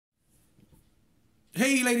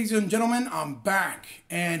Hey ladies and gentlemen, I'm back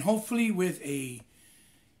and hopefully with a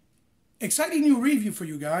exciting new review for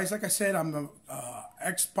you guys. Like I said, I'm a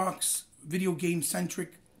Xbox video game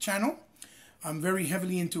centric channel. I'm very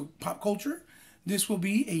heavily into pop culture. This will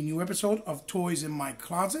be a new episode of Toys in My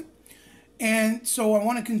Closet. And so I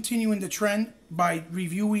want to continue in the trend by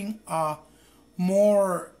reviewing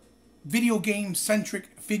more video game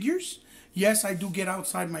centric figures. Yes, I do get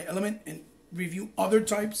outside my element and review other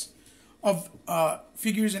types of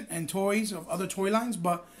figures and toys of other toy lines,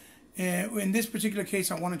 but in this particular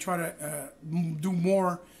case I want to try to do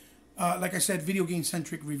more like I said, video game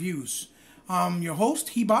centric reviews. I'm your host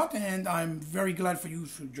Hebot, and I'm very glad for you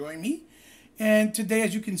to join me. And today,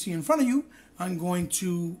 as you can see in front of you, I'm going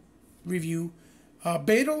to review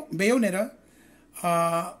Bayonetta,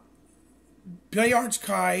 Playarts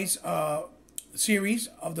KIA's series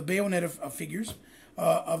of the Bayonetta figures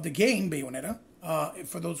of the game Bayonetta.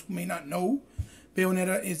 For those who may not know,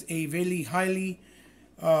 Bayonetta is a very highly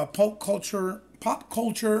pop culture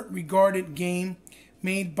regarded game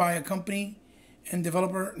made by a company and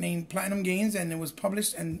developer named Platinum Games, and it was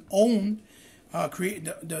published and owned.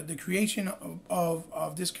 The creation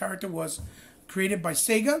of this character was created by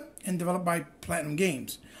Sega and developed by Platinum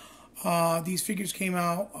Games. These figures came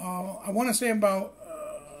out, I want to say about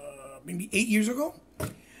maybe 8 years ago.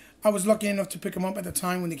 I was lucky enough to pick them up at the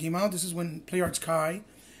time when they came out. This is when Playarts KIA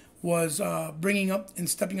was bringing up and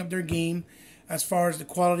stepping up their game as far as the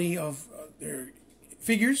quality of their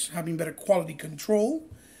figures, having better quality control.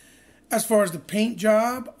 As far as the paint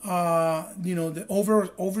job, the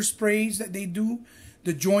oversprays that they do,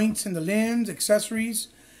 the joints and the limbs, accessories,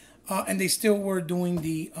 and they still were doing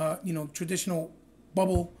the traditional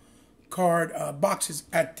bubble card boxes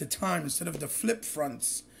at the time instead of the flip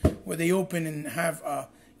fronts where they open and have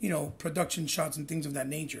production shots and things of that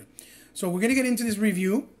nature. So we're gonna get into this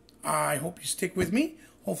review. I hope you stick with me.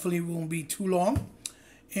 Hopefully it won't be too long,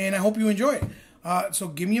 and I hope you enjoy it. So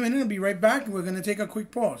give me a minute, I'll be right back. We're gonna take a quick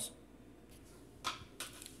pause.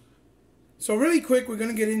 So really quick, we're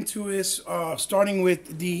gonna get into this, starting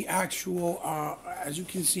with the actual, as you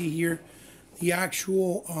can see here, the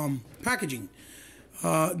actual packaging.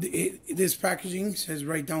 This packaging says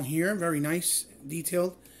right down here, very nice,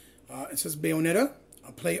 detailed. It says Bayonetta,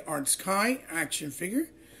 a Playarts KIA action figure.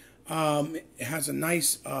 It has a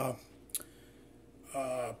nice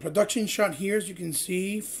production shot here, as you can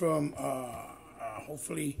see from,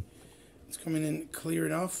 hopefully it's coming in clear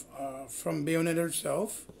enough, from Bayonetta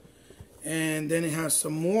herself. And then it has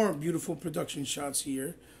some more beautiful production shots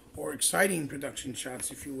here, or exciting production shots,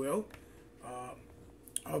 if you will,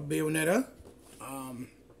 of Bayonetta.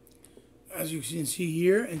 As you can see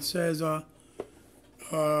here, it says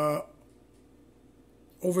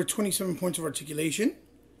over 27 points of articulation.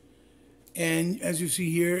 And as you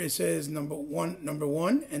see here, it says number one,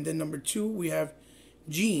 and then number 2 we have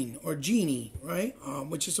Jean, or Jeannie, right?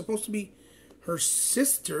 Which is supposed to be her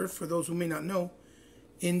sister, for those who may not know,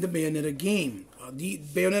 in the Bayonetta game. The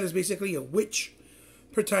Bayonetta is basically a witch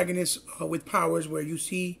protagonist with powers, where you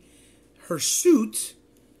see her suit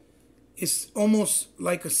is almost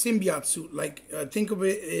like a symbiote suit, like think of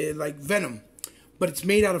it like Venom, but it's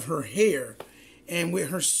made out of her hair. And with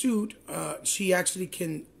her suit, she actually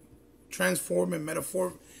can transform and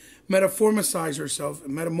metamorphosize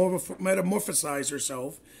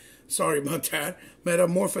herself. Sorry about that.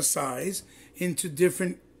 Metamorphosize into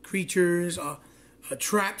different creatures,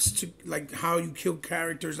 traps, to like how you kill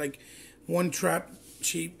characters. Like one trap,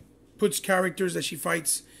 she puts characters that she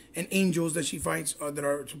fights and angels that she fights that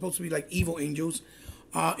are supposed to be like evil angels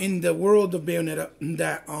in the world of Bayonetta,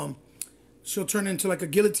 that she'll turn into like a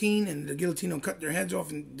guillotine, and the guillotine will cut their heads off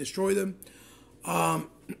and destroy them. And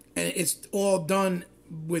it's all done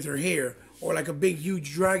with her hair, or like a big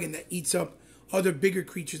huge dragon that eats up other bigger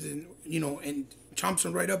creatures, and and chomps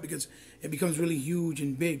them right up because it becomes really huge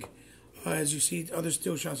and big. As you see other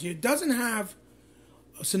still shots here, it doesn't have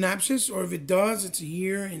a synopsis, or if it does, it's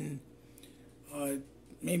here in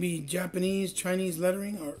maybe Japanese, Chinese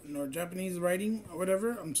lettering, or Japanese writing, or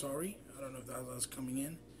whatever. I'm sorry, I don't know if that was coming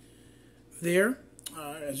in there,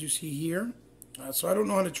 as you see here. So I don't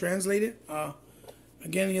know how to translate it.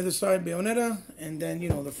 Again, the other side, Bayonetta, and then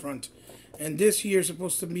the front. And this here is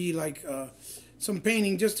supposed to be like some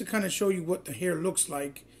painting, just to kind of show you what the hair looks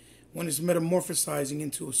like when it's metamorphosizing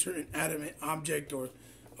into a certain adamant object, or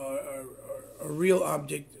a real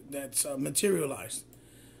object that's materialized.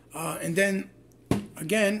 And then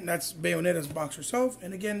again, that's Bayonetta's box herself.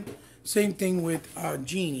 And again, same thing with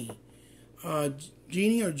Jeannie.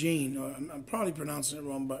 Jeannie or Jane, I'm probably pronouncing it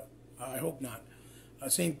wrong, but I hope not.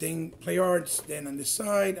 Same thing, Playarts. Then on this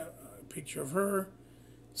side, a picture of her.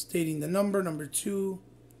 stating the number 2.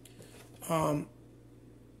 Some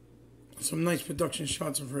nice production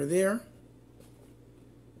shots of her there,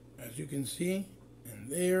 as you can see,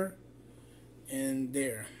 and there, and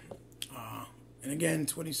there. And again,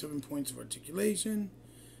 27 points of articulation.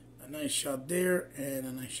 A nice shot there, and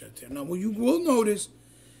a nice shot there. Now, what you will notice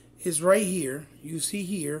is right here, you see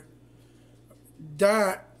here,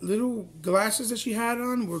 that little glasses that she had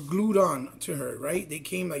on were glued on to her, right? They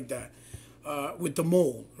came like that with the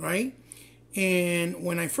mold, right? And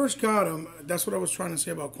when I first got them, that's what I was trying to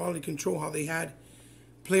say about quality control, how they had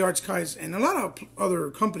Playarts KIAs, and a lot of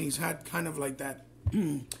other companies had kind of like that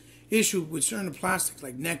issue with certain plastics,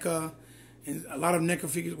 like NECA, and a lot of NECA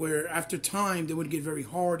figures where after time they would get very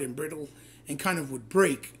hard and brittle and kind of would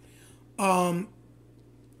break. And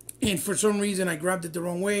for some reason I grabbed it the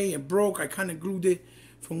wrong way, it broke. I kind of glued it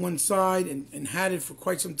from one side and had it for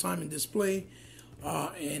quite some time in display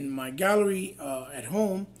in my gallery at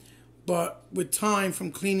home. But with time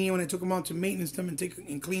from cleaning it, when I took them out to maintenance them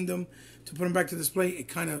and clean them to put them back to display, it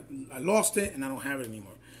kind of, I lost it and I don't have it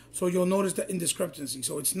anymore. So you'll notice that indiscrepancy.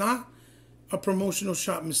 So it's not a promotional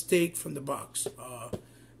shot mistake from the box.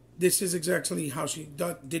 This is exactly how she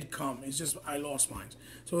did come. It's just I lost mine.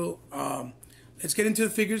 So let's get into the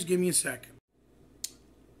figures. Give me a sec.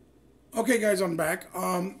 Okay, guys, I'm back.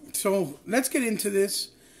 So let's get into this.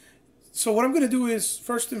 So what I'm going to do is,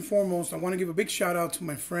 first and foremost, I want to give a big shout out to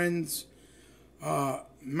my friends,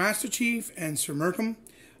 Master Chief and Sir Merkham.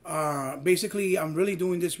 Basically, I'm really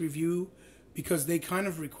doing this review because they kind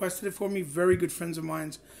of requested it for me. Very good friends of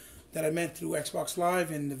mine that I met through Xbox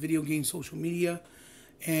Live and the video game social media.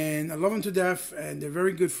 And I love them to death, and they're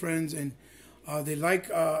very good friends, and they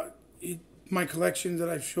like my collection that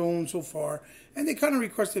I've shown so far, and they kind of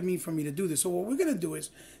requested me for me to do this. So what we're going to do is,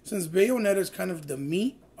 since Bayonetta is kind of the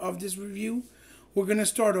meat of this review, we're going to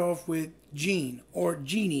start off with Jean, or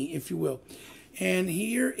Jeannie, if you will. And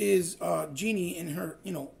here is Jeannie in her,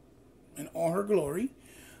 in all her glory.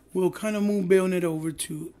 We'll kind of move Bayonetta over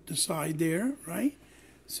to the side there, right?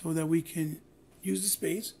 So that we can use the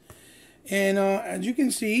space. And as you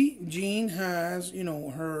can see, Jean has,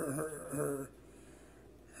 her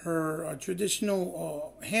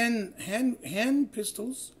traditional hand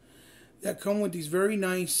pistols that come with these very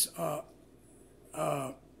nice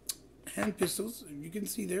hand pistols. You can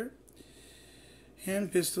see there,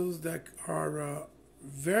 hand pistols that are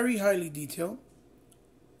very highly detailed.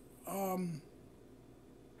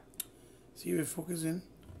 See if it focuses in.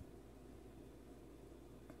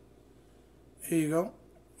 Here you go.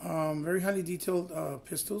 Very highly detailed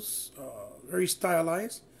pistols, very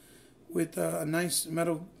stylized, with a nice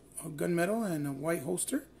metal, gunmetal, and a white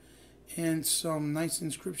holster, and some nice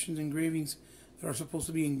inscriptions, engravings that are supposed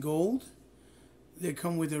to be in gold. They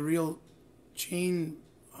come with a real chain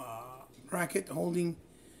bracket holding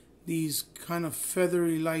these kind of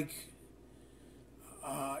feathery-like,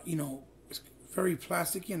 very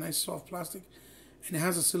plasticky, a nice soft plastic, and it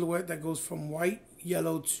has a silhouette that goes from white,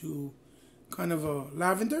 yellow to kind of a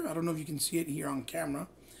lavender. I don't know if you can see it here on camera,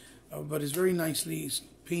 but it's very nicely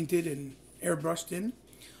painted and airbrushed in,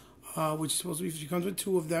 which is supposed to be, she comes with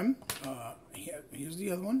 2 of them. Here's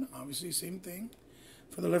the other one, obviously same thing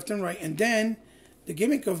for the left and right. And then the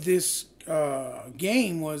gimmick of this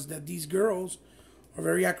game was that these girls are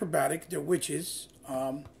very acrobatic. They're witches,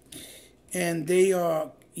 and they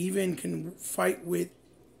even can fight with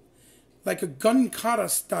like a gun kata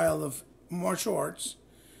style of martial arts,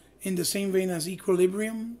 in the same vein as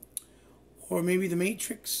Equilibrium or maybe the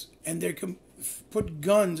Matrix, and they can put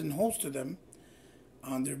guns and holster them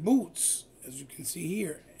on their boots, as you can see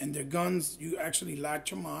here. And their guns, you actually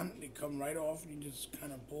latch them on, they come right off, you just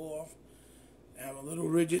kind of pull off. They have a little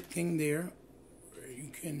rigid thing there where you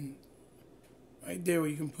can, right there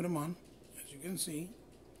where you can put them on, as you can see.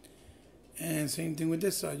 And same thing with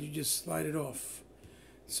this side, you just slide it off.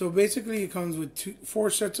 So basically it comes with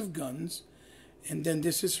 4 sets of guns. And then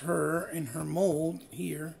this is her in her mold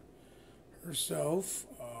here, herself.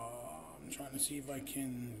 I'm trying to see if I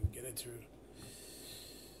can get it through.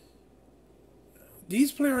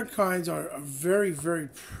 These Playarts KIAs are very, very,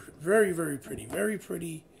 very, very pretty. Very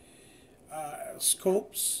pretty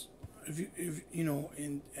sculpts,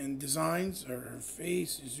 and designs. Her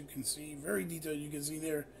face, as you can see, very detailed. You can see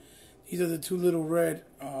there. These are the 2 little red.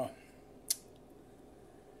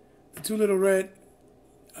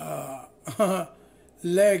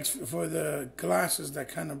 Legs for the glasses that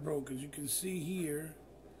kind of broke. As you can see here,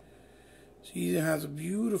 she has a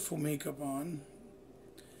beautiful makeup on.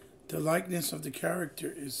 The likeness of the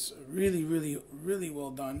character is really, really, really well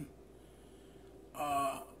done.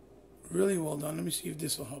 Really well done. Let me see if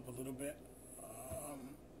this will help a little bit.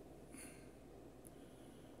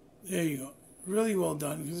 There you go. Really well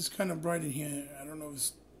done, because it's kind of bright in here. I don't know if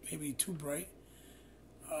it's maybe too bright.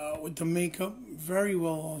 With the makeup, very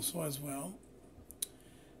well also as well.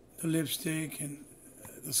 The lipstick and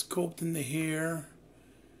the sculpt in the hair.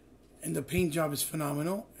 And the paint job is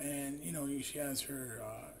phenomenal. And, you know, she has her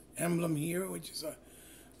emblem here, which is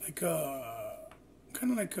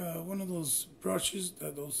kind of like one of those brushes,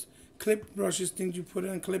 those clip brushes, things you put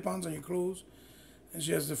in, clip-ons on your clothes. And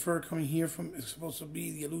she has the fur coming here from, it's supposed to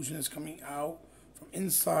be, the illusion is coming out from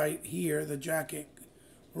inside here, the jacket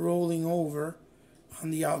rolling over on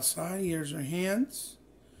the outside. Here's her hands,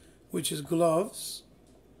 which is gloves.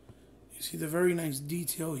 You see the very nice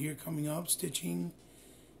detail here coming up, stitching,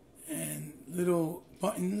 and little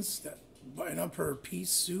buttons that button up her piece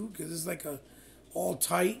suit, because it's like a all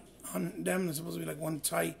tight on them. It's supposed to be like one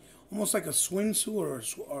tight, almost like a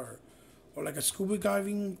swimsuit or like a scuba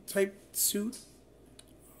diving type suit.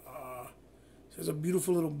 There's a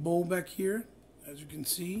beautiful little bow back here, as you can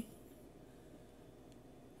see.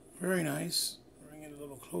 Very nice. Bring it a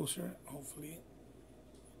little closer, hopefully.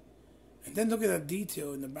 And then look at that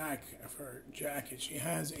detail in the back of her jacket. She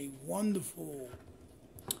has a wonderful,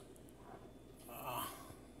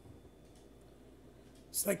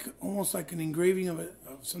 it's like almost like an engraving of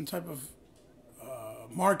some type of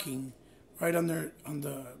marking right on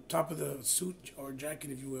the top of the suit or jacket,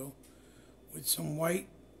 if you will, with some white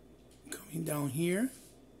coming down here,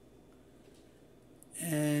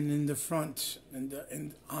 and in the front,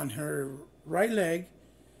 and on her right leg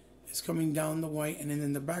is coming down the white, and then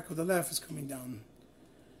in the back of the left is coming down.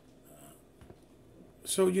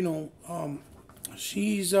 So, you know,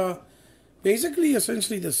 she's basically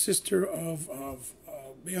essentially the sister of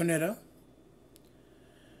Bayonetta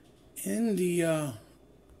in the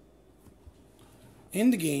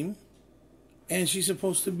game, and she's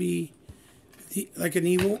supposed to be like an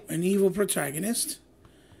evil protagonist.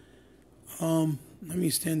 Let me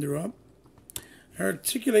stand her up. Her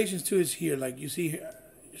articulations too is here. Like you see,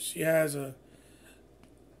 she has a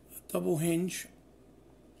double hinge,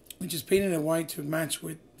 which is painted in white to match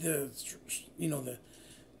with the, you know,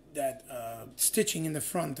 that stitching in the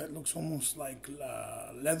front that looks almost like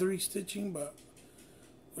leathery stitching, but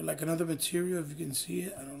with like another material. If you can see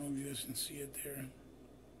it, I don't know if you guys can see it there.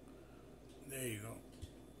 There you go.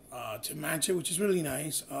 To match it, which is really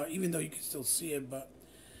nice, even though you can still see it, but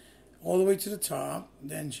all the way to the top.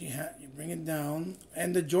 Then you bring it down,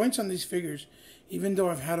 and the joints on these figures, even though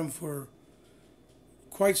I've had them for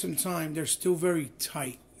quite some time, they're still very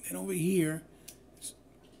tight. And over here,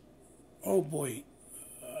 oh boy,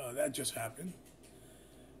 that just happened.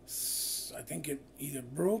 I think it either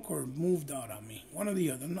broke or moved out on me, one or the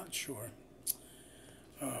other. I'm not sure.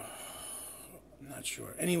 I'm not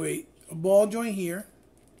sure. Anyway, a ball joint here.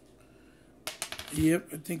 Yep,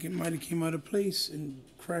 I think it might have came out of place and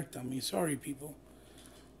cracked on me. Sorry, people.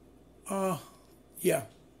 Yeah.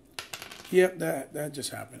 Yep, that just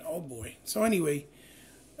happened. Oh boy. So anyway,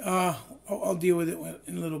 I'll deal with it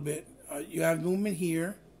in a little bit. You have movement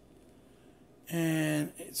here,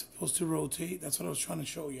 and it's supposed to rotate. That's what I was trying to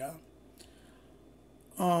show you.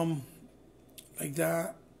 Like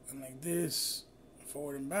that, and like this,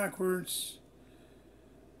 forward and backwards.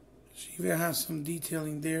 She even has some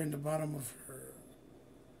detailing there in the bottom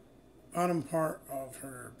part of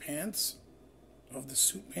her pants, of the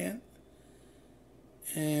suit pant.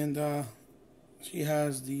 And she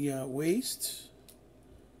has the waist,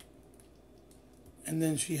 and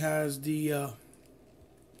then she has the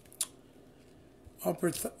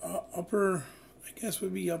upper, I guess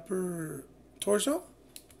would be upper torso.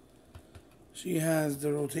 She has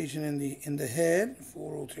the rotation in the head,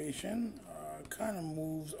 full rotation. Kind of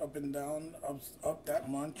moves up and down, up that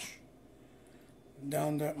much,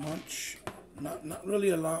 down that much. Not really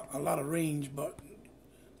a lot of range, but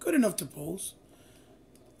good enough to pose.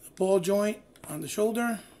 The ball joint on the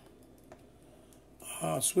shoulder,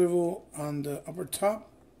 swivel on the upper top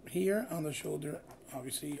here on the shoulder,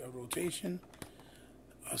 obviously a rotation.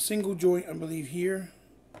 A single joint, I believe, here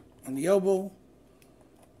on the elbow,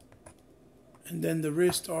 and then the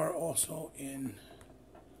wrists are also in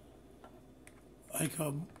like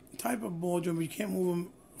a type of ball joint, but you can't move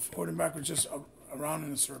them forward and backwards, just around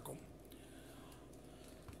in a circle.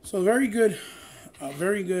 So very good,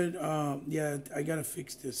 very good. Yeah, I gotta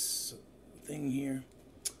fix this thing here.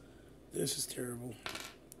 This is terrible.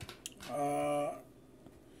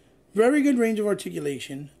 Very good range of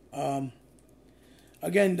articulation.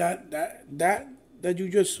 Again, that you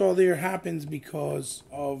just saw there happens because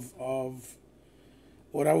of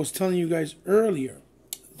what I was telling you guys earlier.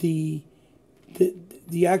 The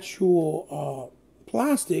actual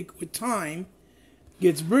plastic with time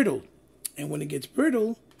gets brittle, and when it gets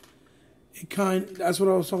brittle, that's what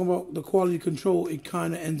I was talking about, the quality control. It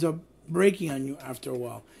kind of ends up breaking on you after a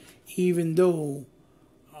while, even though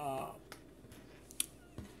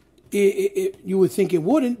you would think it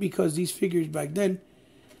wouldn't, because these figures back then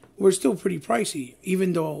were still pretty pricey,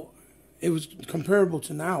 even though it was comparable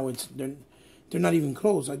to now. They're not even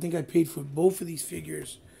close. I think I paid for both of these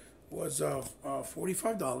figures was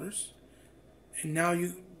 $45, and now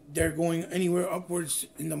they're going anywhere upwards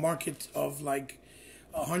in the market of like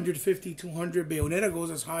 150, 200. Bayonetta goes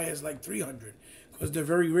as high as like 300 because they're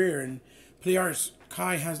very rare. And Playarts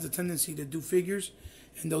Kai has the tendency to do figures,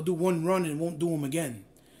 and they'll do one run and won't do them again.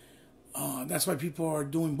 That's why people are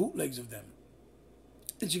doing bootlegs of them.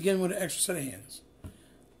 It's again with an extra set of hands,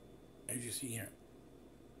 as you see here.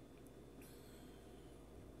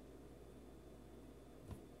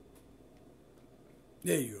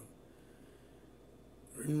 There you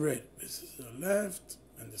go. In red. This is the left,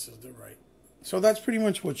 and this is the right. So that's pretty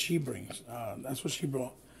much what she brings. That's what she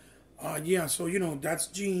brought. Yeah, so, that's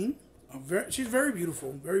Jean. She's very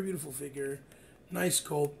beautiful figure. Nice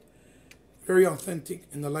sculpt. Very authentic,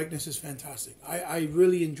 and the likeness is fantastic. I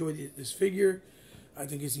really enjoyed this figure. I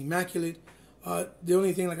think it's immaculate. The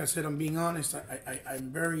only thing, like I said, I'm being honest, I'm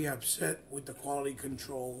very upset with the quality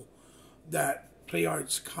control that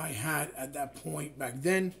Playarts Kai had at that point back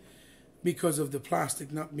then, because of the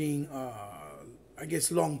plastic not being, I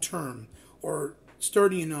guess, long-term or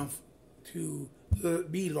sturdy enough to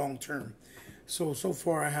be long-term. So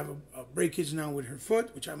far I have a breakage now with her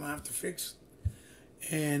foot, which I'm going to have to fix.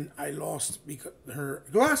 And I lost her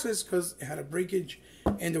glasses because it had a breakage,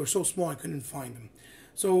 and they were so small I couldn't find them.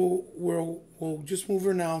 So we'll just move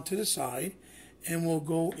her now to the side, and we'll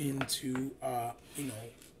go into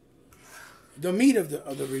the meat of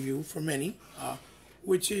the review for many,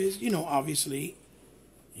 which is obviously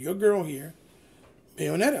your girl here,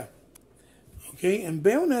 Bayonetta. Okay, and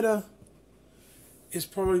Bayonetta is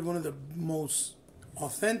probably one of the most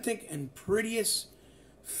authentic and prettiest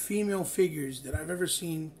female figures that I've ever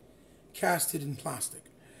seen casted in plastic,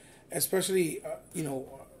 especially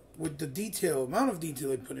with the amount of detail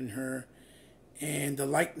they put in her, and the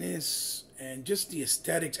likeness, and just the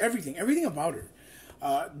aesthetics, everything about her.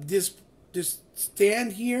 This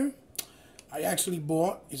stand here I actually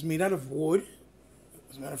bought is made out of wood,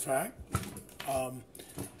 as a matter of fact. I'm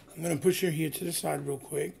going to push her here to the side real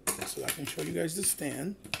quick so I can show you guys the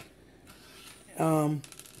stand.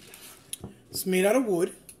 It's made out of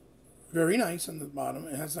wood. Very nice on the bottom.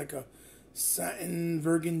 It has like a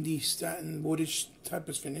burgundy satin woodish type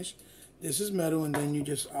of finish. This is metal, and then you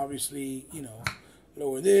just obviously,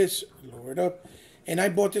 lower this, lower it up. And I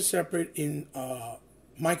bought this separate in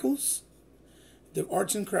Michael's, the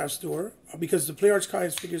arts and crafts store, because the Playarts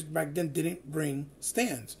KIA figures back then didn't bring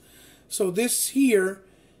stands. So this here,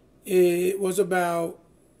 it was about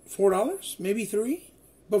 $4, maybe $3,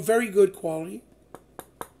 but very good quality,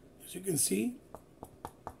 as you can see.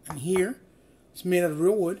 And here, it's made out of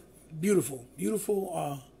real wood. Beautiful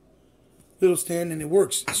little stand, and it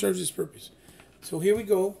works. It serves its purpose. So here we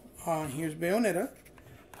go. Here's Bayonetta.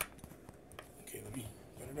 Okay, let me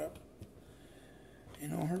put it up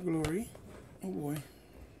in all her glory. Oh boy.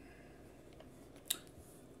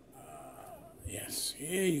 Yes,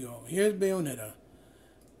 here you go. Here's Bayonetta.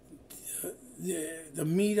 The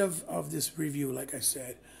meat of this review, like I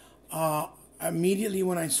said. Immediately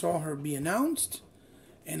when I saw her be announced,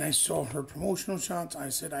 and I saw her promotional shots, I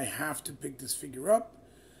said I have to pick this figure up.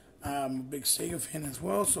 I'm a big Sega fan as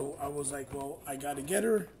well, so I was like, well, I gotta get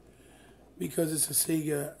her because it's a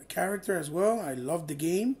Sega character as well. I love the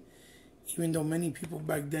game, even though many people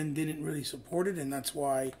back then didn't really support it, and that's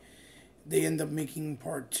why they end up making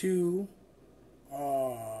part 2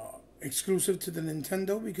 exclusive to the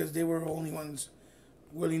Nintendo, because they were the only ones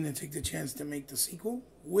willing to take the chance to make the sequel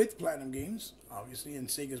with Platinum Games, obviously, and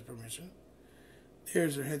Sega's permission.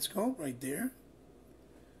 There's her head sculpt right there.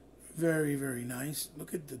 Very, very nice.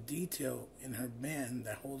 Look at the detail in her band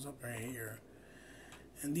that holds up her hair.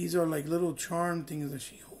 And these are like little charm things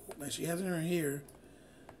that she has in her hair.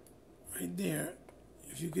 Right there.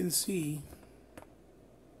 If you can see,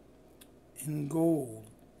 in gold.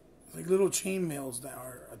 Like little chainmails that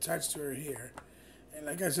are attached to her hair. And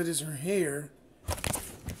like I said, it's her hair.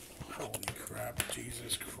 Holy crap,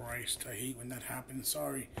 Jesus Christ. I hate when that happens.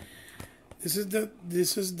 Sorry. This is the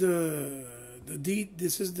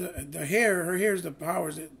hair. Her hair is the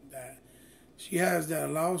powers that she has that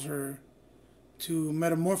allows her to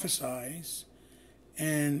metamorphosize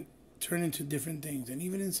and turn into different things. And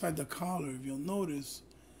even inside the collar, if you'll notice,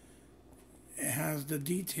 it has the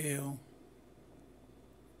detail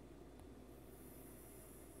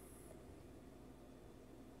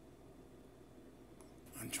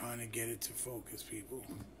I'm trying to get it to focus, people.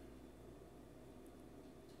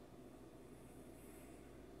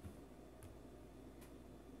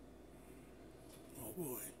 Oh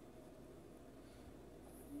boy.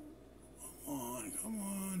 Come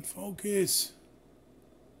on, focus.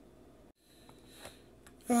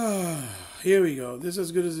 Here we go. This is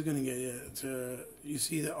as good as it's gonna get. Yeah, you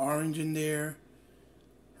see the orange in there.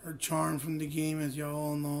 Her charm from the game, as y'all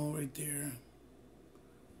all know, right there.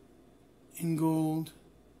 In gold.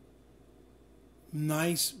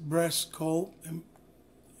 Nice breast sculpt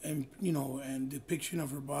and you know, and depiction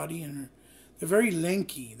of her body and her. They're very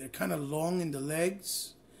lanky. They're kind of long in the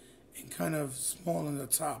legs and kind of small on the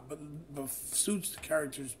top, but suits the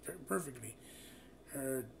characters perfectly.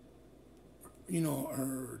 Her, you know,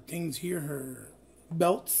 her things here, her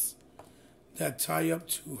belts that tie up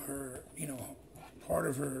to her, you know, part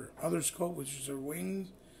of her other sculpt, which is her wings,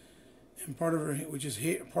 and part of her, which is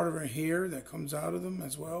part of her hair that comes out of them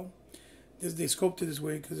as well. They sculpted this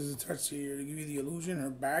way because it's attached to here to give you the illusion. Her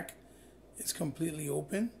back is completely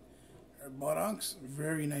open. Her buttocks,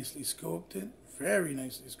 very nicely sculpted. Very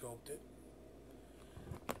nicely sculpted.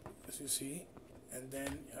 As you see. And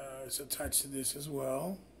then it's attached to this as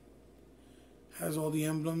well. Has all the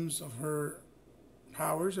emblems of her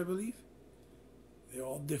powers, I believe. They're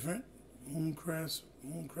all different. Moon crest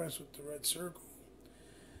with the red circle.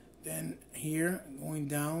 Then here, going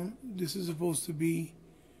down, this is supposed to be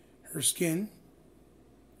her skin,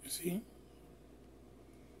 you see,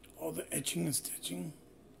 all the etching and stitching,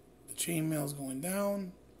 the chainmail's going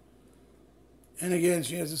down, and again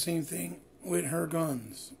she has the same thing with her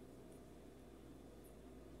guns.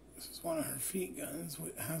 This is one of her feet guns,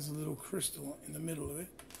 which has a little crystal in the middle of it.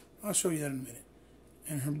 I'll show you that in a minute.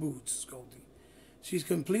 And her boots sculpting. She's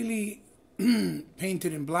completely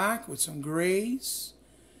painted in black with some grays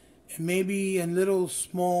and maybe a little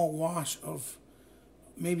small wash of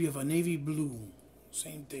maybe of a navy blue.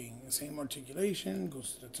 Same thing, same articulation,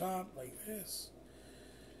 goes to the top like this.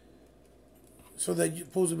 So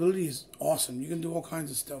that posability is awesome. You can do all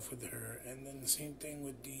kinds of stuff with her. And then the same thing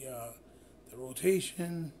with the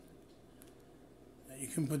rotation. You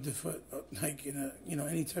can put the foot like in a, you know,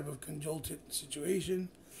 any type of conjunct situation.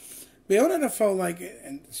 Bayonetta felt like it,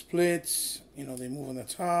 and the splits, you know, they move on the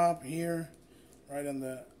top here, right on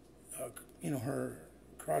the, you know, her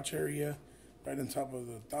crotch area. Right on top of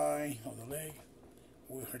the thigh, of the leg,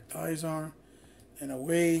 where her thighs are, and a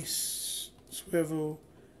waist swivel,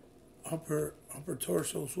 upper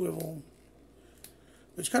torso swivel,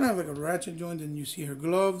 which kind of have like a ratchet joint. And you see her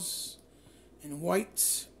gloves in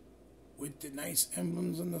white with the nice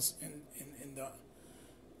emblems in the in the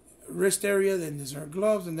wrist area. Then there's her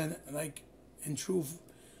gloves, and then like in true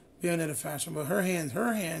Bayonetta fashion, but her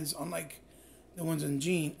hands, unlike the ones in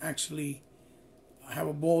Jean, actually have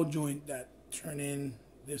a ball joint that turn in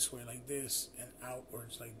this way like this and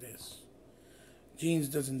outwards like this. Jeans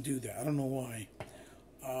doesn't do that. I don't know why.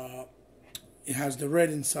 It has the red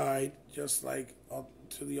inside, just like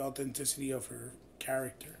to the authenticity of her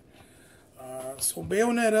character. So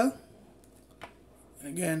Bayonetta, and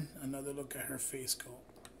again another look at her face sculpt.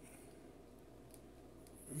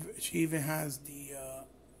 She even has the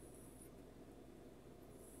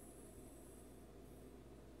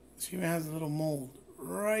little mold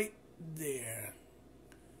right there,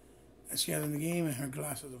 as she has in the game, and her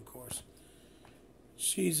glasses, of course.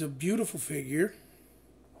 She's a beautiful figure.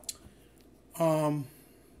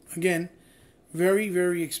 Again, very,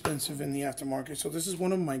 very expensive in the aftermarket. So this is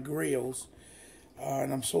one of my grails,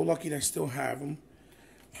 and I'm so lucky that I still have them.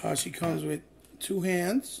 She comes with two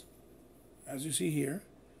hands, as you see here,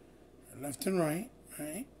 left and right,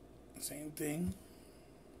 right? Same thing.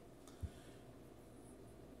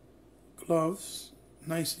 Gloves.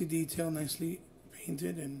 Nicely detailed, nicely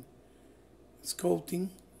painted, and sculpting.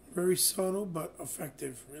 Very subtle but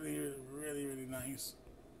effective. Really, really, really nice.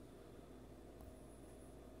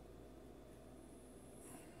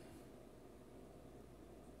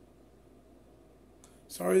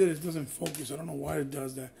 Sorry that it doesn't focus. I don't know why it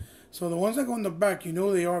does that. So the ones that go in the back, you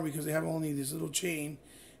know they are because they have only this little chain,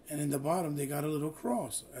 and in the bottom they got a little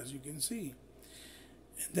cross, as you can see.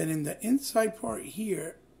 And then in the inside part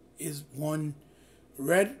here is one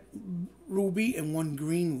red ruby and one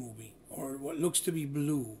green ruby, or what looks to be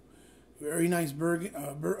blue. Very nice burgundy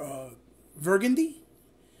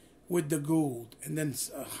with the gold, and then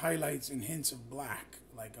highlights and hints of black,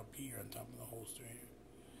 like up here on top of the holster here.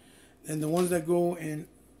 Then the ones that go in,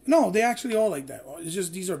 no, they actually all like that. It's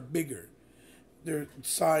just these are bigger. They're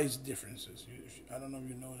size differences. I don't know if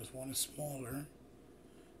you notice. One is smaller.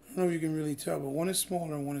 I don't know if you can really tell, but one is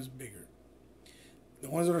smaller and one is bigger. The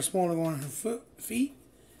ones that are smaller go on her feet,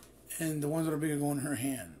 And the ones that are bigger go in her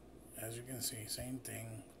hand. As you can see, same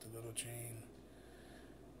thing with the little chain.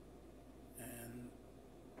 And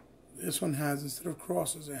this one has, instead of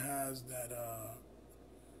crosses, it has that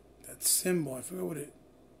that symbol. I forget what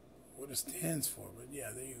it stands for, but yeah,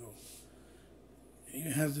 there you go. It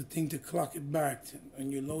even has the thing to clock it back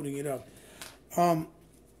when you're loading it up.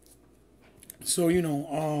 So you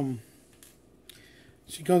know,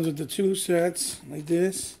 she comes with the 2 sets like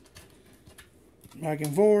this, back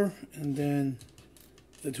and forth, and then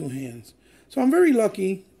the 2 hands. So I'm very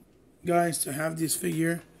lucky, guys, to have this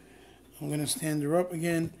figure. I'm gonna stand her up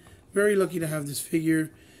again. Very lucky to have this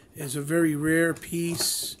figure. It's a very rare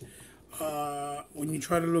piece. When you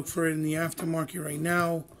try to look for it in the aftermarket right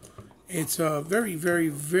now, it's very, very,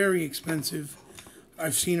 very expensive.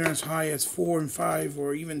 I've seen her as high as $4 and $5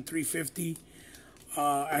 or even $350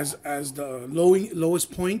 as the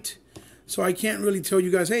lowest point. So I can't really tell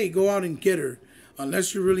you guys, hey, go out and get her,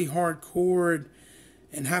 unless you're really hardcore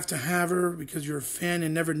and have to have her because you're a fan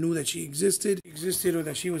and never knew that she existed or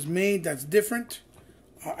that she was made. That's different.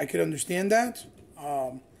 I could understand that.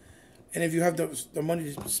 And if you have the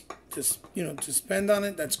money to spend on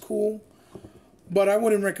it, that's cool. But I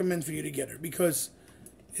wouldn't recommend for you to get her because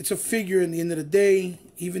it's a figure in the end of the day.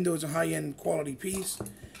 Even though it's a high-end quality piece,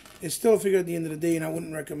 it's still a figure at the end of the day, and I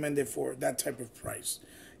wouldn't recommend it for that type of price.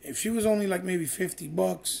 If she was only like maybe $50,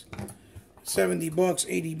 $70,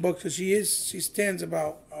 $80, because she stands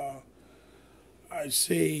about, I'd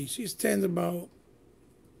say she stands about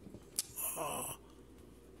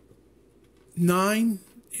 9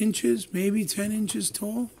 inches, maybe 10 inches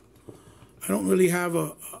tall. I don't really have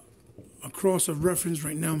a cross of reference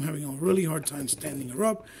right now. I'm having a really hard time standing her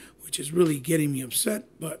up, which is really getting me upset.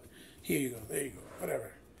 But here you go, there you go,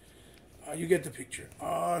 whatever. You get the picture.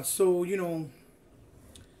 So you know,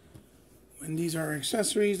 when these are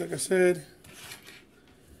accessories, like I said,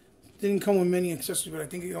 didn't come with many accessories, but I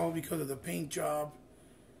think it's all because of the paint job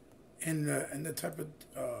and the type of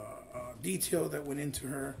detail that went into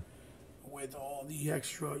her with all the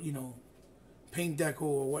extra, you know, paint deco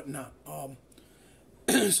or whatnot.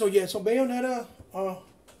 So yeah, so Bayonetta,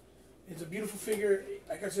 it's a beautiful figure.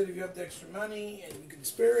 Like I said, if you have the extra money and you can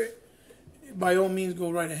spare it, by all means go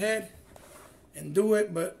right ahead and do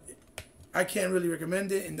it. But I can't really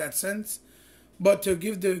recommend it in that sense. But to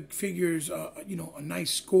give the figures, you know, a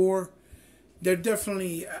nice score, they're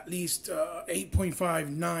definitely at least 8.5,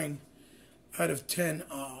 9 out of 10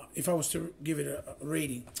 if I was to give it a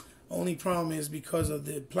rating. Only problem is because of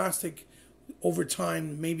the plastic over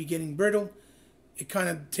time maybe getting brittle, it kind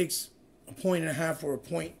of takes a 1.5 or a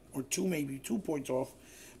point or 2, maybe 2 points off,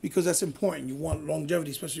 because that's important. You want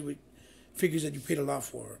longevity, especially with figures that you paid a lot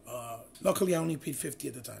for. Luckily, I only paid $50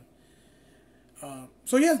 at the time.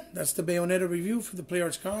 So yeah, that's the Bayonetta review for the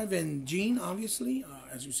Playarts KIA and Jean, obviously,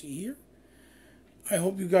 as you see here. I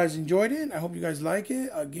hope you guys enjoyed it. I hope you guys like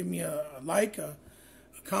it. Give me a like, a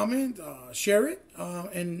comment, share it,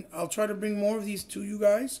 and I'll try to bring more of these to you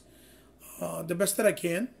guys the best that I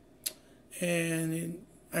can. And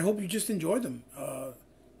I hope you just enjoy them.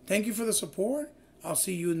 Thank you for the support. I'll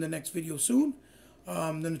see you in the next video soon.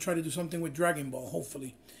 I'm going to try to do something with Dragon Ball,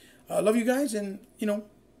 hopefully. Love you guys, and, you know,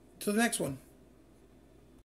 to the next one.